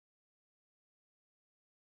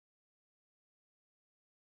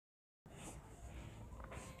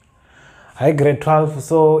Hi grade 12.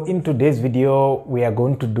 So in today's video we are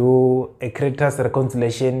going to do a creditors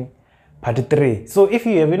reconciliation part 3. So if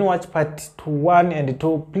you haven't watched part 1 and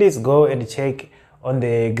 2, please go and check on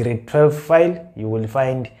the grade 12 file. You will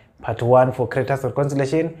find part 1 for creditors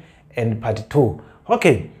reconciliation and part 2.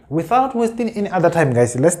 Okay, without wasting any other time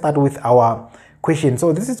guys, let's start with our question.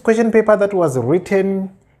 So this is question paper that was written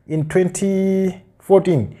in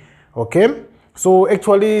 2014. Okay, so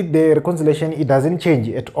actually the reconciliation, it doesn't change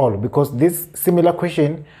at all, because this similar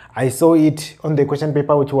question I saw it on the question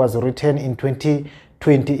paper which was written in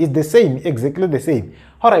 2020. It's the same, exactly the same.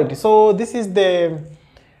 All right, so this is the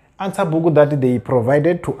answer book that they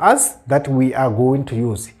provided to us that we are going to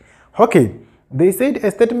use. Okay, they said a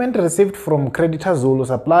statement received from creditor Zulu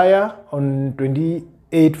supplier on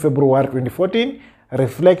 28 February 2014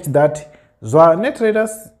 reflects that Zwane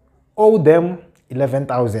traders owe them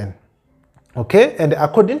 11,000. Okay, and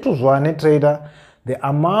according to Zwane trader, the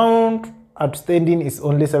amount outstanding is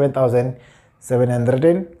only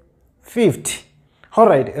 7,750. All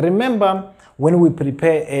right, remember when we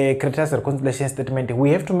prepare a creditors reconciliation statement,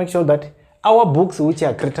 we have to make sure that our books, which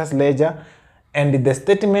are creditors ledger, and the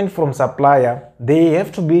statement from supplier, they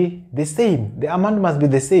have to be the same. The amount must be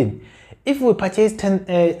the same. If we purchase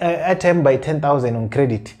item by 10,000 on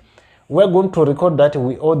credit, we're going to record that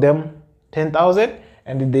we owe them 10,000,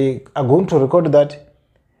 and they are going to record that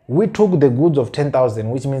we took the goods of 10,000,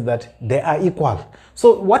 which means that they are equal.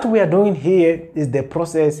 So what we are doing here is the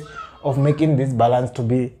process of making this balance to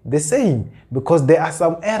be the same, because there are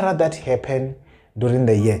some error that happen during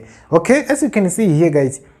the year. Okay, as you can see here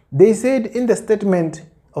guys, they said in the statement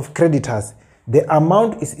of creditors, the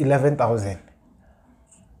amount is 11,000.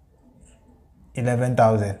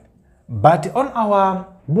 11,000. But on our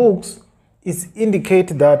books, it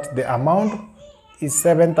indicates that the amount is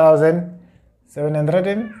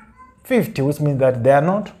 7,750, which means that they are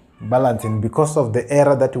not balancing because of the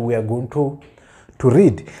error that we are going to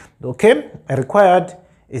read. Okay, required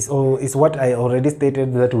is what I already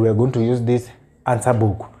stated, that we are going to use this answer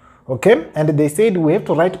book. Okay, and they said we have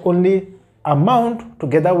to write only amount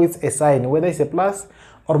together with a sign, whether it's a plus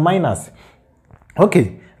or minus.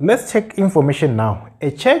 Okay, let's check information now.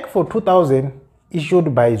 A check for 2,000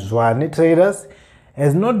 issued by Zwane traders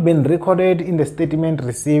has not been recorded in the statement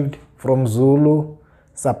received from Zulu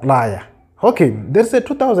supplier. Okay, there's a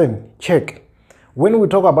 2,000 check. When we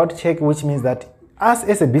talk about check, which means that us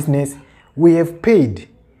as a business, we have paid.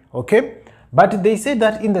 Okay, but they say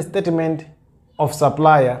that in the statement of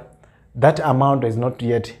supplier, that amount is not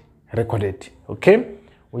yet recorded. Okay,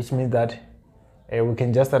 which means that we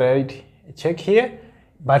can just write a check here,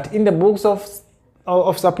 but in the books of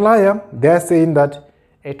supplier, they are saying that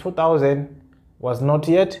a 2,000 was not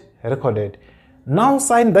yet recorded. Now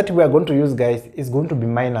sign that we are going to use guys is going to be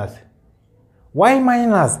minus. Why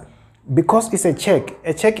minus? Because it's a check.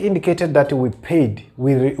 A check indicated that we paid.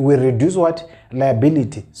 We reduce what?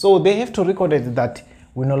 Liability. So they have to record it that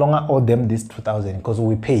we no longer owe them this 2,000 because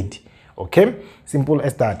we paid. Okay, simple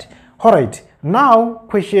as that. All right, now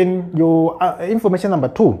question your information number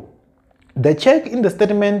 2. The check in the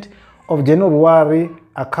statement of January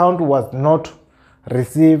account was not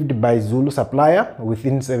received by Zulu supplier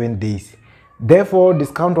within 7 days. Therefore,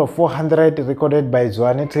 discount of 400 recorded by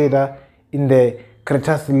Zwane trader in the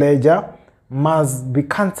creditors ledger must be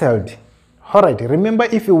cancelled. All right, remember,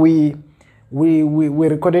 if we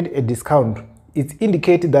recorded a discount, it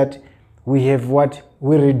indicates that we have what?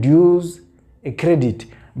 We reduce a credit.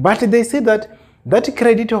 But they say that that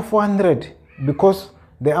credit of 400, because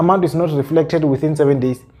the amount is not reflected within 7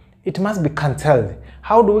 days, it must be cancelled.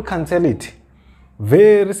 How do we cancel it?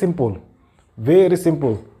 Very simple, very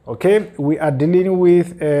simple. Okay, we are dealing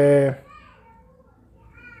with okay,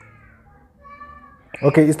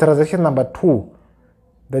 it's transaction number 2.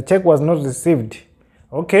 The check was not received.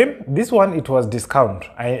 Okay, this one, it was discount.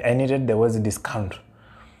 I needed the word discount.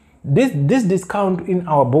 This discount in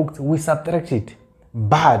our books, we subtract it.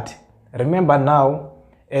 But remember now,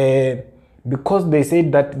 because they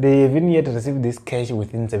said that they haven't yet received this cash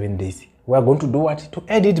within 7 days, we are going to do what? To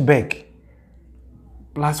add it back.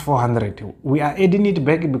 Plus 400. We are adding it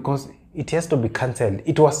back because it has to be cancelled.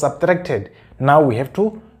 It was subtracted. Now we have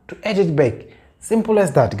to add it back. Simple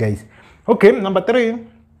as that, guys. Okay, number 3.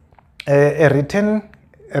 A written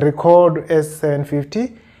record as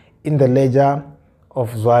 750 in the ledger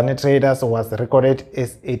of Zwane traders was recorded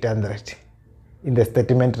as 800 in the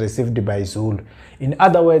statement received by Zulu. In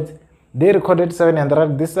other words, they recorded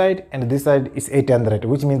 700 this side and this side is 800,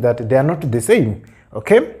 which means that they are not the same.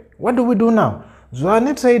 Okay, what do we do now?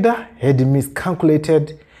 Zwane trader had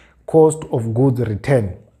miscalculated cost of goods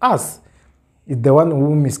return. Us is the one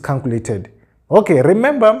who miscalculated. Okay,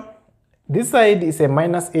 remember This side is a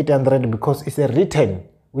minus 800 because it's a return,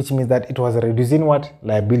 which means that it was reducing what?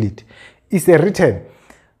 Liability. It's a return.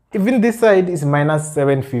 Even this side is minus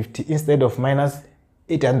 750 instead of minus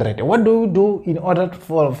 800. What do we do in order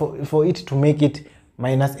for it to make it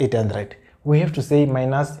minus 800? We have to say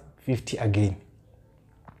minus 50 again.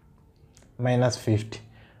 Minus 50.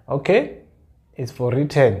 Okay? It's for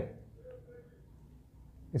return.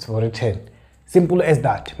 It's for return. Simple as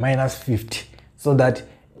that. Minus 50. So that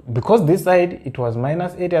because this side it was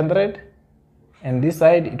minus 800 and this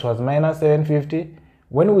side it was minus 750,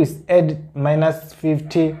 when we add minus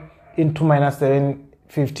 50 into minus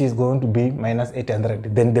 750 is going to be minus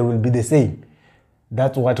 800. Then they will be the same.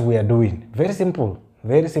 That's what we are doing. Very simple.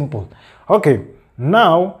 Very simple. Okay.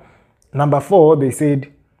 Now, number 4, they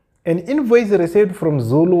said, an invoice received from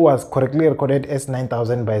Zulu was correctly recorded as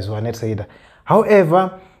 9,000 by Zwanet Trader.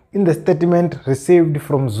 However, in the statement received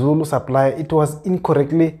from Zulu supplier, it was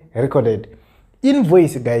incorrectly recorded.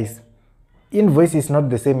 Invoice, guys. Invoice is not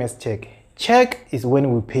the same as check. Check is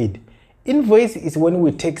when we paid. Invoice is when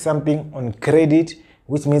we take something on credit,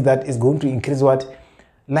 which means that it's going to increase what?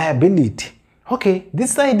 Liability. Okay,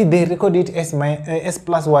 this side they record it as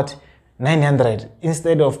plus what? 900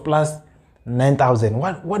 instead of plus 9,000.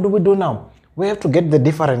 What do we do now? We have to get the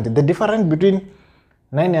difference. The difference between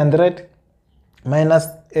 900 minus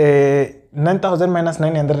 9,000 minus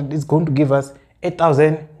 900 is going to give us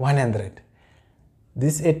 8,100.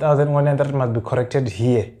 This 8,100 must be corrected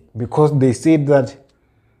here because they said that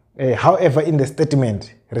however, in the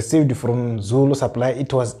statement received from Zulu supplier,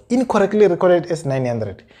 it was incorrectly recorded as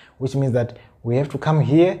 900, which means that we have to come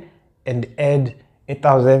here and add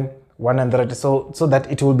 8,100 so that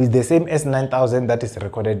it will be the same as 9,000 that is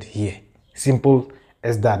recorded here. Simple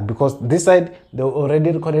as that, because this side they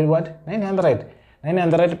already recorded what? 900.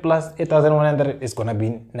 900 plus 8,100 is gonna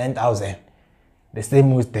be 9,000. The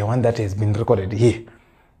same with the one that has been recorded here.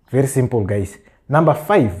 Very simple, guys. Number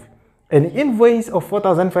 5. An invoice of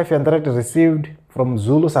 4,500 received from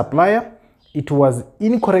Zulu supplier. It was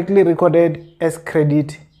incorrectly recorded as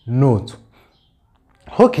credit note.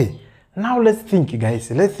 Okay, now let's think,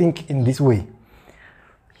 guys. Let's think in this way.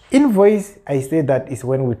 Invoice, I say that is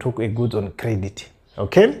when we took a goods on credit.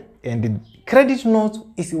 Okay, and the credit note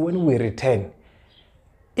is when we return.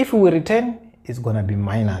 If we return, it's gonna be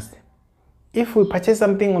minus. If we purchase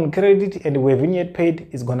something on credit and we haven't yet paid,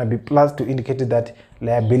 it's gonna be plus to indicate that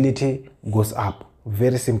liability goes up.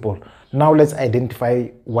 Very simple. Now let's identify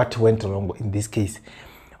what went wrong in this case.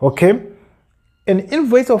 Okay, an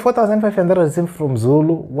invoice of 4,500 received from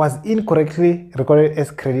Zulu was incorrectly recorded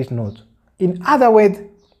as credit note. In other words,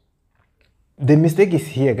 the mistake is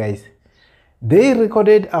here, guys. They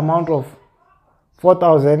recorded amount of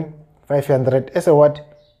 4,500 as a what?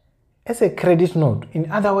 As a credit note. In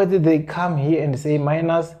other words, they come here and say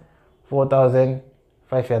minus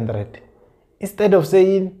 4,500 instead of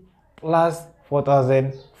saying plus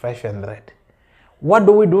 4,500. What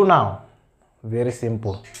do we do now? Very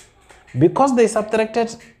simple. Because they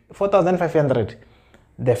subtracted 4,500,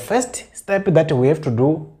 the first step that we have to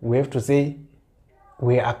do, we have to say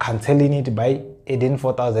we are cancelling it by adding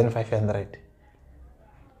 4,500,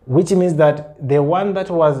 which means that the one that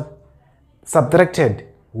was subtracted,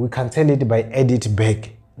 we cancel it by add it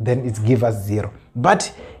back, then it gives us 0.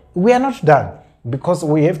 But we are not done, because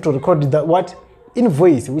we have to record that what?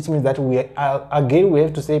 Invoice, which means that we are, again we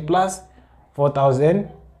have to say plus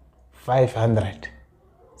 4,500.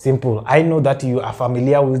 Simple. I know that you are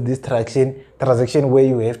familiar with this transaction where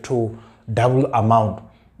you have to double amount,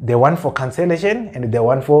 the one for cancellation and the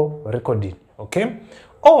one for recording. Okay,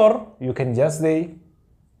 or you can just say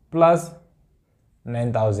plus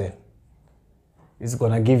 9,000. It's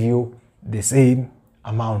gonna give you the same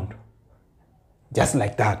amount, just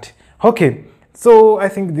like that. Okay, so I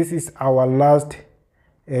think this is our last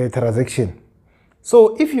transaction.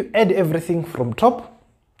 So if you add everything from top,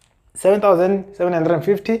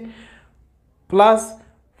 7,750 plus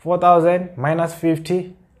 4,000 minus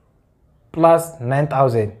 50 plus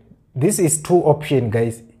 9,000. This is 2 options,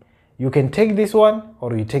 guys. You can take this one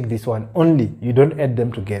or you take this one only. You don't add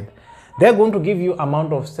them together. They're going to give you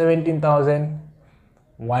amount of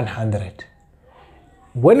 17,100.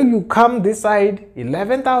 When you come this side,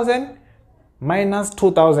 11,000 minus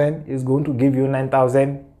 2,000 is going to give you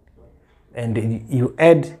 9,000, and you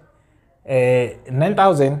add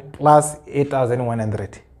 9,000 plus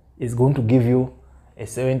 8,100 is going to give you a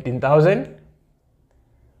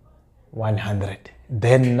 17,100.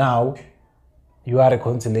 Then now your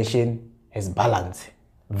reconciliation has balance.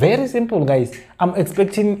 Very simple, guys. I'm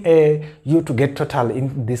expecting you to get total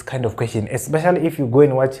in this kind of question, especially if you go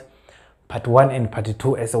and watch part 1 and part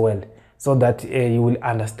 2 as well. so that you will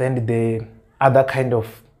understand the other kind of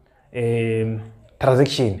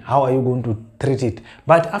transaction. How are you going to treat it?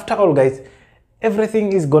 But after all, guys,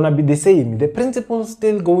 everything is gonna be the same. The principles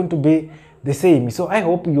still going to be the same. So I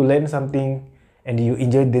hope you learned something and you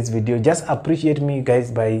enjoyed this video. Just appreciate me,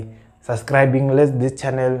 guys, by subscribing. Let this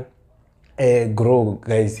channel grow,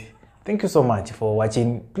 guys. Thank you so much for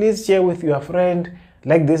watching. Please share with your friend,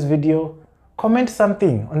 like this video, comment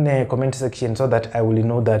something on the comment section so that I will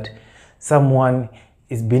know that someone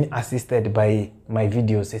is being assisted by my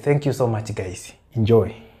videos. Thank you so much, guys.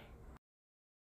 Enjoy.